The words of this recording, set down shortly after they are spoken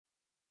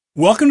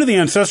Welcome to the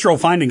Ancestral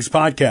Findings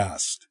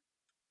Podcast.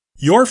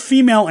 Your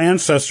female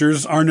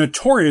ancestors are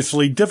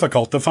notoriously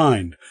difficult to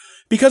find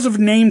because of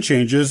name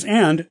changes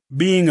and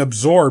being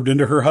absorbed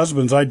into her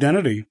husband's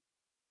identity.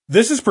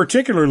 This is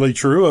particularly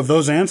true of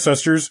those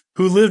ancestors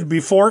who lived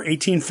before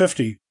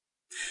 1850.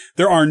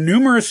 There are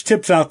numerous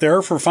tips out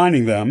there for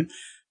finding them.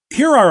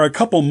 Here are a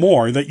couple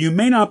more that you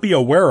may not be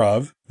aware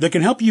of that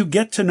can help you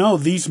get to know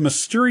these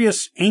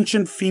mysterious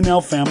ancient female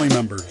family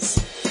members.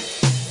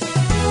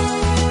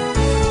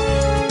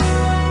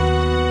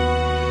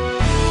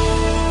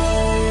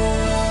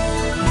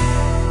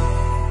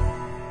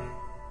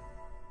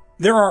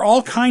 There are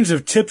all kinds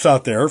of tips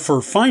out there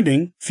for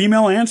finding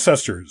female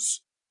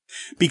ancestors.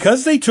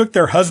 Because they took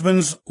their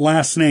husbands'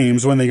 last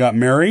names when they got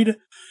married,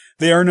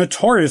 they are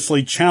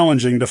notoriously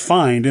challenging to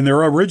find in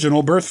their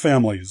original birth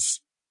families.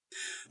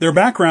 Their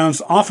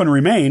backgrounds often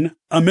remain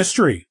a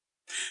mystery.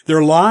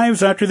 Their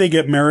lives after they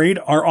get married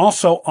are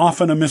also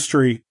often a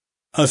mystery,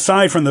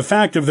 aside from the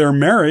fact of their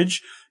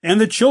marriage and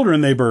the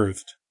children they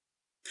birthed.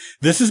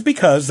 This is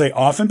because they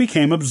often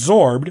became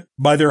absorbed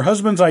by their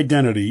husband's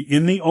identity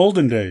in the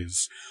olden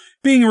days,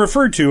 being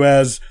referred to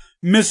as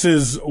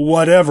Mrs.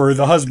 Whatever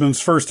the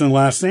husband's first and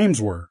last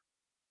names were.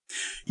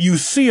 You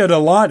see it a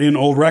lot in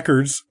old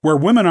records where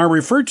women are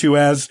referred to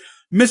as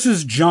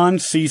Mrs. John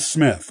C.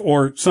 Smith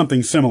or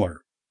something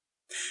similar.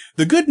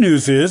 The good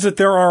news is that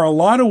there are a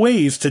lot of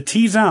ways to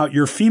tease out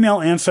your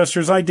female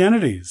ancestors'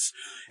 identities,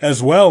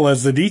 as well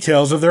as the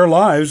details of their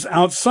lives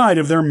outside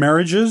of their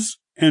marriages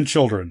and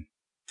children.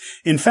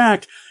 In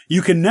fact,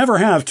 you can never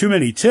have too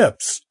many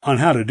tips on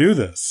how to do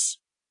this.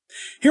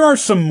 Here are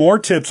some more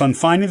tips on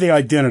finding the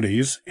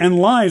identities and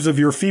lives of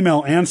your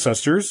female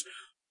ancestors,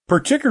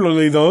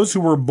 particularly those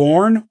who were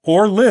born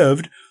or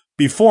lived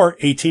before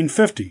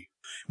 1850,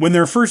 when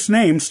their first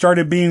names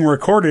started being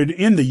recorded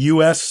in the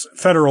U.S.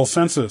 federal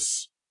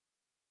census.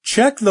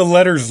 Check the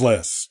letters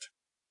list.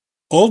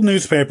 Old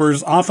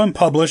newspapers often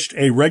published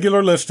a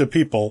regular list of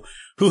people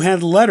who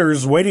had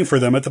letters waiting for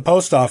them at the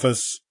post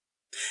office.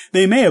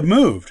 They may have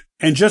moved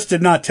and just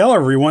did not tell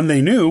everyone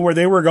they knew where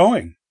they were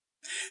going.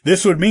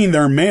 This would mean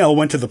their mail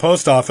went to the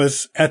post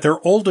office at their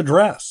old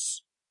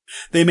address.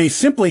 They may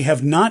simply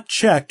have not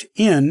checked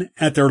in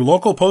at their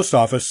local post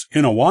office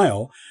in a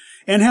while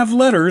and have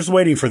letters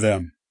waiting for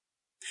them.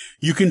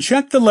 You can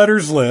check the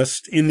letters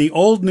list in the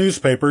old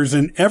newspapers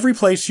in every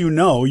place you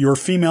know your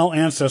female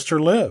ancestor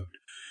lived,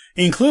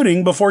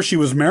 including before she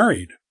was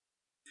married.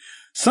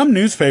 Some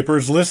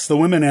newspapers list the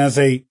women as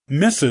a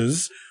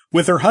Mrs.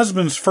 with her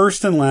husband's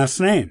first and last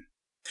name.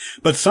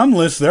 But some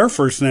list their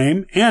first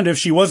name, and if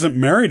she wasn't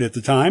married at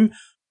the time,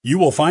 you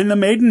will find the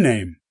maiden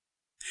name.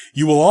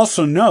 You will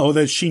also know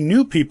that she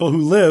knew people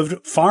who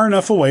lived far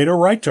enough away to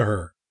write to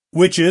her,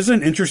 which is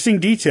an interesting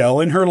detail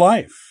in her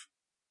life.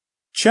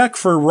 Check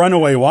for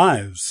runaway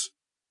wives.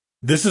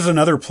 This is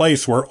another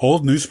place where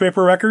old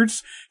newspaper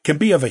records can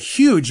be of a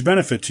huge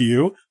benefit to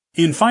you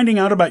in finding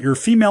out about your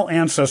female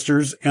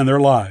ancestors and their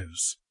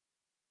lives.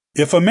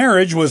 If a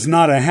marriage was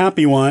not a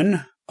happy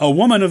one, a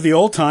woman of the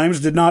old times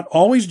did not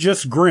always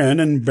just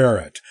grin and bear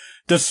it,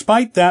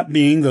 despite that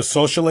being the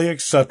socially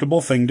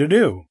acceptable thing to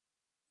do.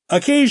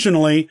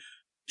 Occasionally,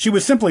 she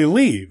would simply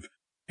leave,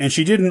 and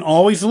she didn't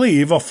always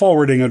leave a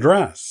forwarding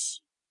address.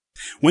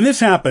 When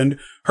this happened,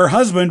 her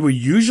husband would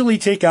usually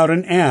take out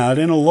an ad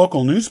in a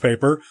local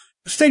newspaper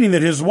stating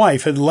that his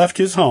wife had left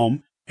his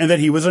home and that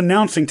he was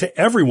announcing to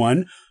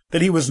everyone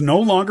that he was no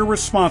longer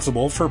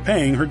responsible for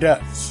paying her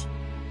debts.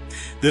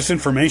 This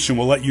information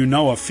will let you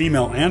know a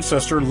female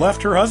ancestor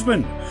left her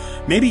husband,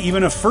 maybe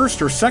even a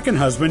first or second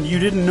husband you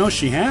didn't know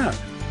she had.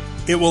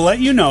 It will let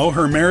you know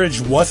her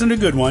marriage wasn't a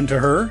good one to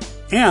her,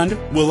 and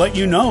will let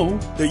you know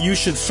that you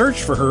should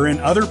search for her in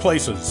other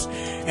places,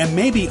 and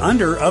maybe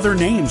under other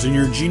names in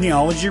your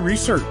genealogy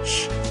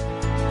research.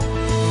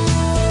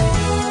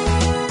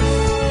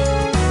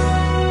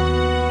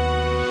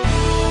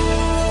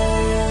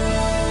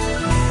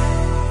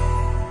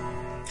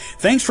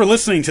 Thanks for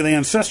listening to the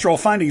Ancestral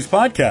Findings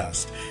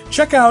Podcast.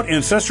 Check out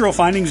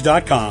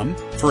ancestralfindings.com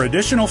for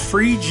additional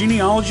free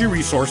genealogy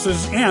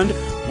resources and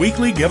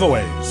weekly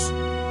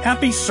giveaways.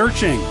 Happy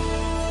searching!